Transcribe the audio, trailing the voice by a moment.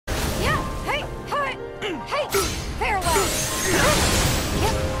Hey! Farewell!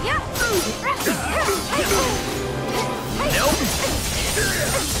 Nope.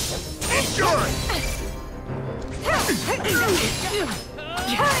 Enjoy.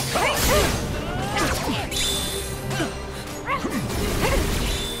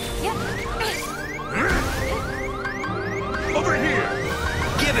 Over here.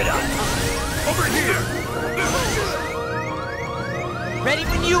 Give it up. Over here. Ready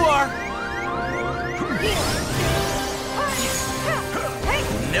when you are.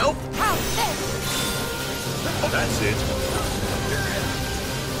 Nope. That's it.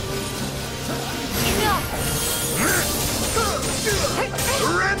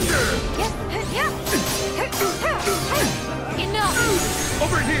 Surrender! Enough!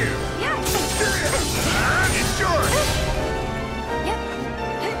 Over here! Enjoy!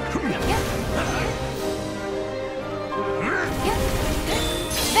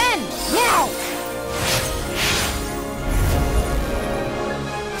 Then! Now!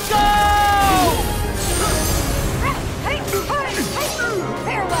 Go!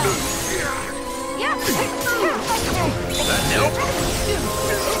 Farewell! Nope.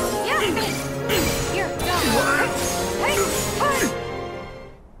 You're done!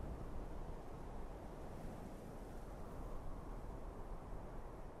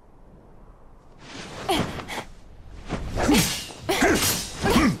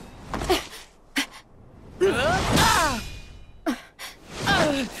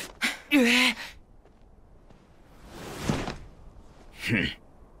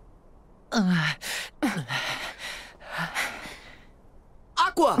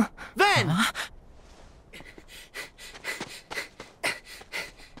 Aqua! Ven!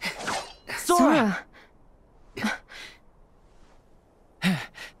 Sora!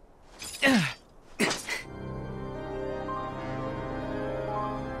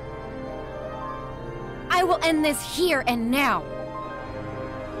 I will end this here and now.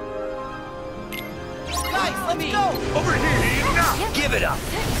 Guys, let's go! Over here! Enough! Give it up!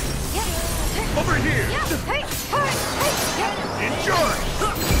 Over here! Enjoy!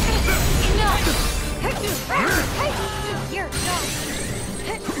 Enough! You're done!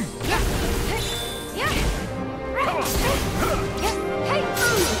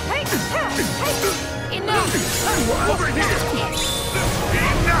 Enough! Over here!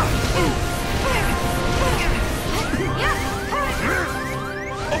 Enough!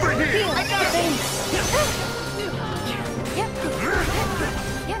 Over here! I got things!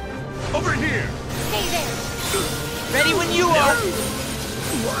 Over here! Stay there! Ready when you are!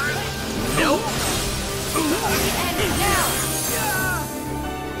 Nope! And now!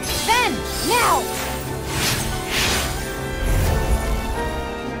 Then! Now!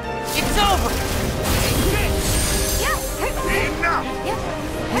 It's over! Enough!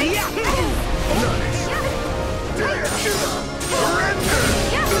 Surrender!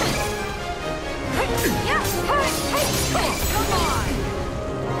 Come on!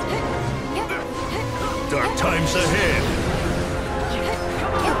 Dark times ahead!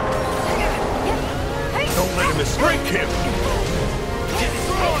 Don't let him escape! Break him!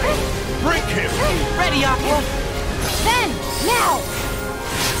 Destroy! Break him! Ready, Aqua! Then! Now!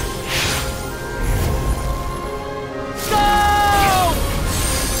 Go!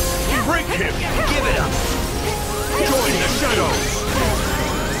 Break him! Give it up! Join the shadows!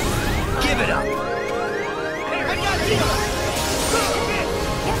 Give it up! I got you!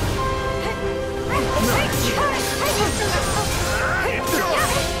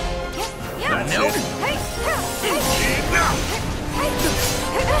 Nope! Enough!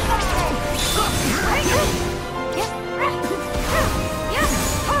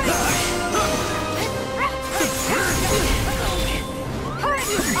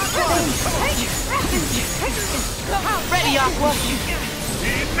 Ready, Aqua!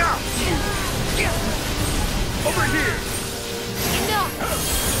 Enough! Over here! Enough!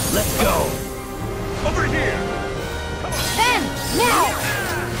 Let's go! Over here! Then! Now!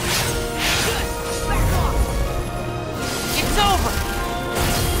 It's over!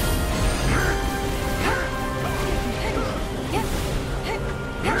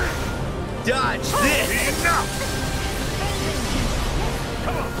 Dodge this! Enough!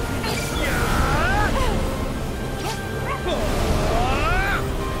 Come on!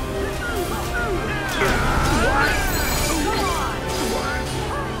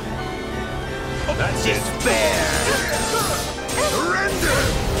 That's despair! Surrender!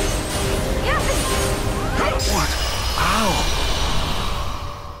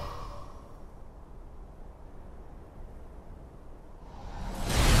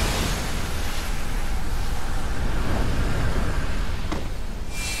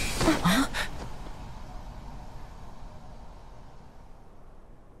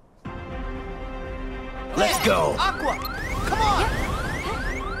 go! Aqua, come on!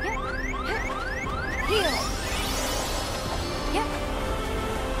 Heal.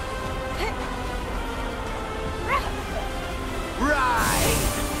 Ride!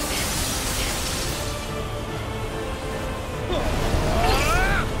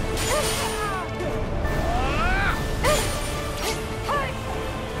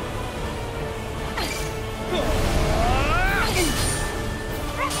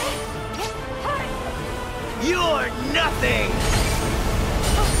 You're nothing!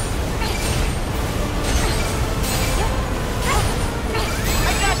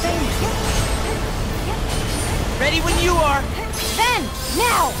 I got this! Ready when you are! Then,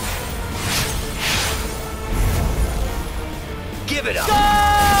 now! Give it up! Go!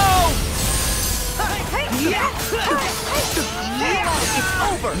 It's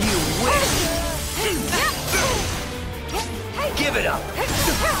over! You win! Give it up!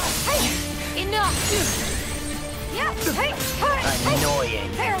 Enough! Annoying!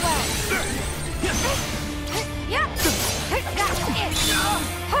 Farewell! That's it!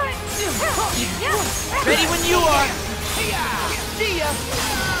 Ready when you are! See ya!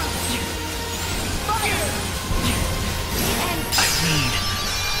 I need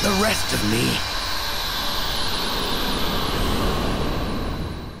the rest of me.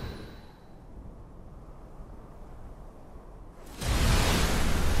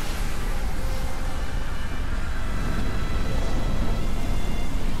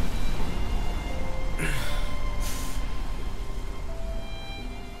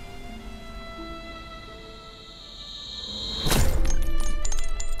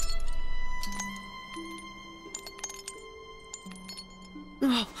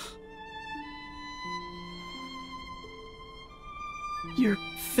 Your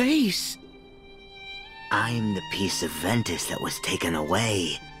face. I'm the piece of Ventus that was taken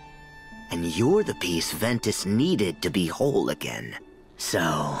away. And you're the piece Ventus needed to be whole again.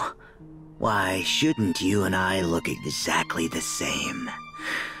 So, why shouldn't you and I look exactly the same?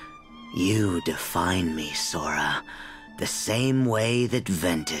 You define me, Sora, the same way that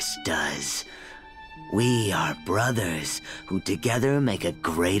Ventus does. We are brothers who together make a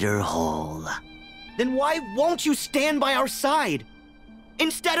greater whole. Then why won't you stand by our side?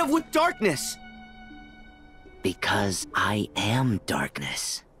 Instead of with darkness? Because I am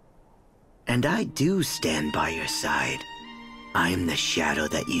darkness. And I do stand by your side. I'm the shadow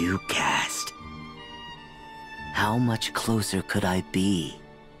that you cast. How much closer could I be?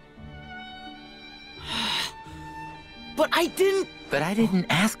 But I didn't... But I didn't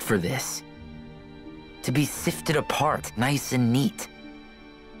ask for this. To be sifted apart, nice and neat.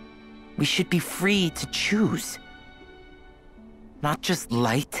 We should be free to choose. Not just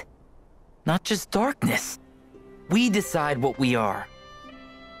light, not just darkness. We decide what we are.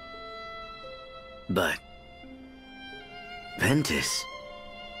 But... Ventus,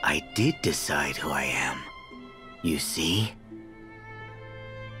 I did decide who I am. You see?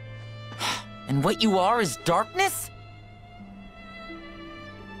 And what you are is darkness?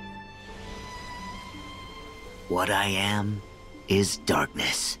 What I am is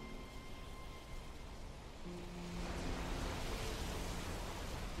darkness.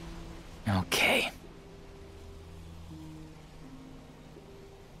 Okay.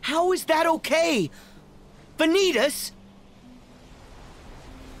 How is that okay? Vanitas?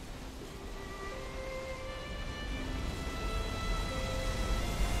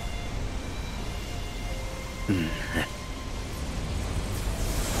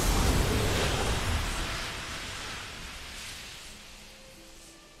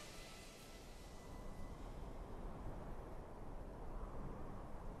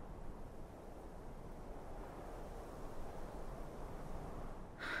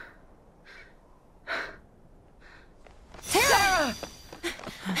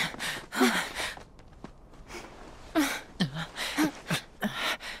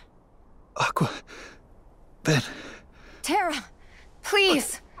 Aqua... Ben... Terra,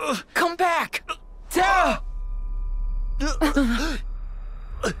 please! Come back! Terra!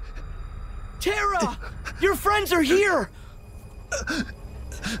 Terra! Your friends are here!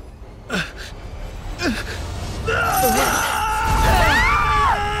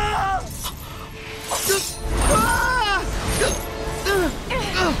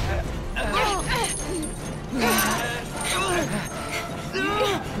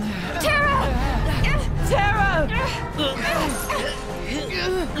 Terra!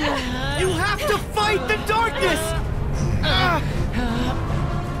 You have to fight the darkness!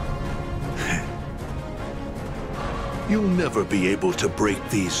 You'll never be able to break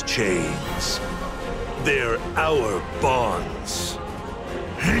these chains. They're our bonds.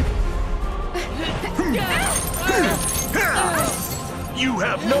 You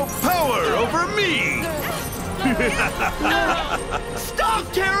have no power over me!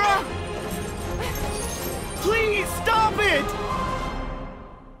 Stop, Terra! Please, stop it!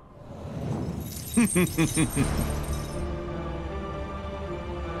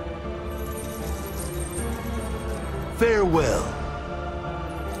 Farewell.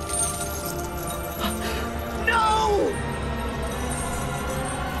 No!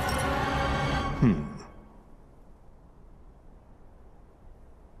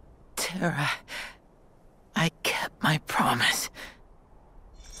 Terra, I kept my promise.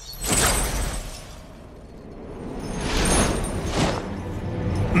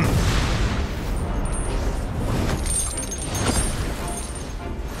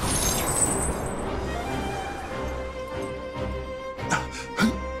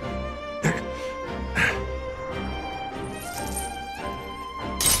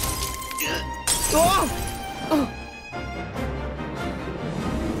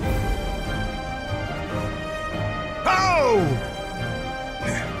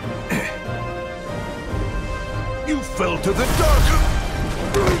 You fell to the dark.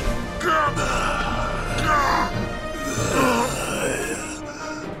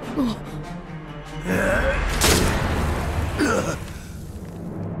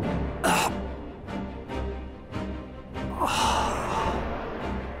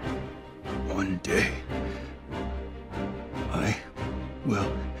 One day, I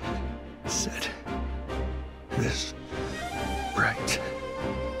will set this right.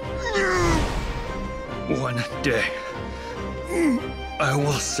 One day, I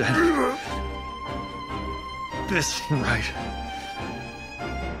will set this right.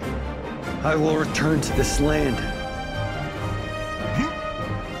 I will return to this land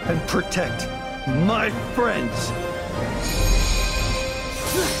and protect my friends.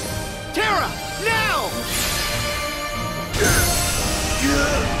 Terra, now!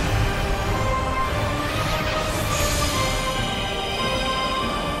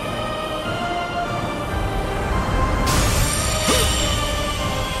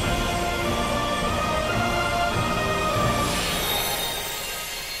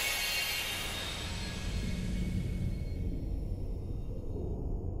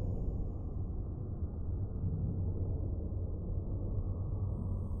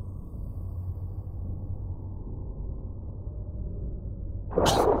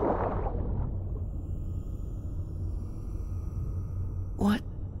 What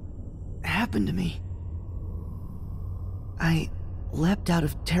happened to me? I leapt out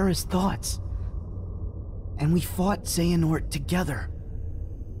of Terra's thoughts, and we fought Xehanort together.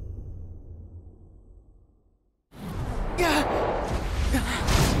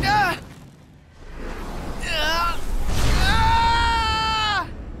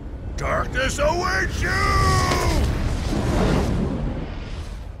 Darkness awaits you!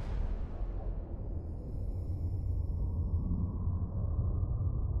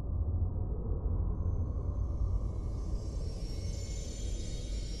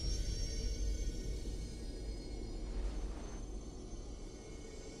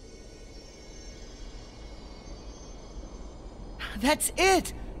 That's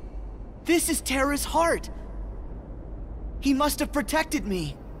it! This is Terra's heart! He must have protected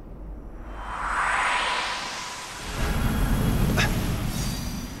me.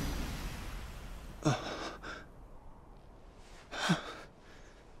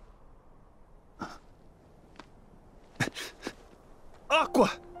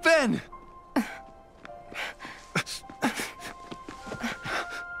 Aqua! Ven!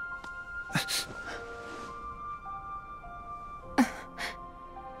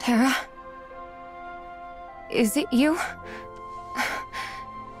 Terra? Is it you?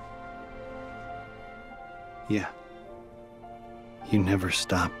 Yeah. You never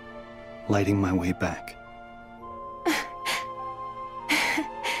stop lighting my way back.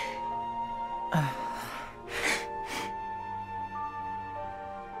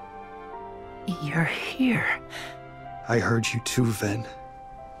 You're here. I heard you too, Ven.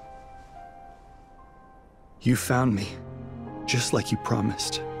 You found me, just like you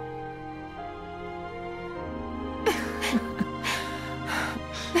promised.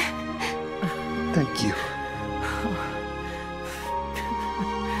 Thank you.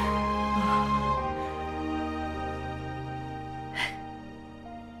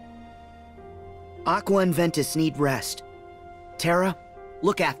 Aqua and Ventus need rest. Terra,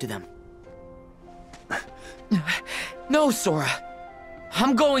 look after them. No, Sora.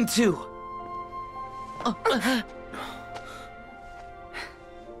 I'm going to.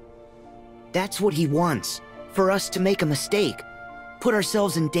 That's what he wants. For us to make a mistake. Put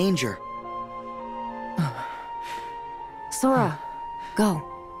ourselves in danger. Sora, go.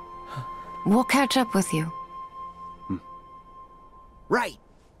 We'll catch up with you. Right.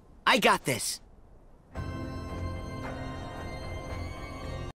 I got this.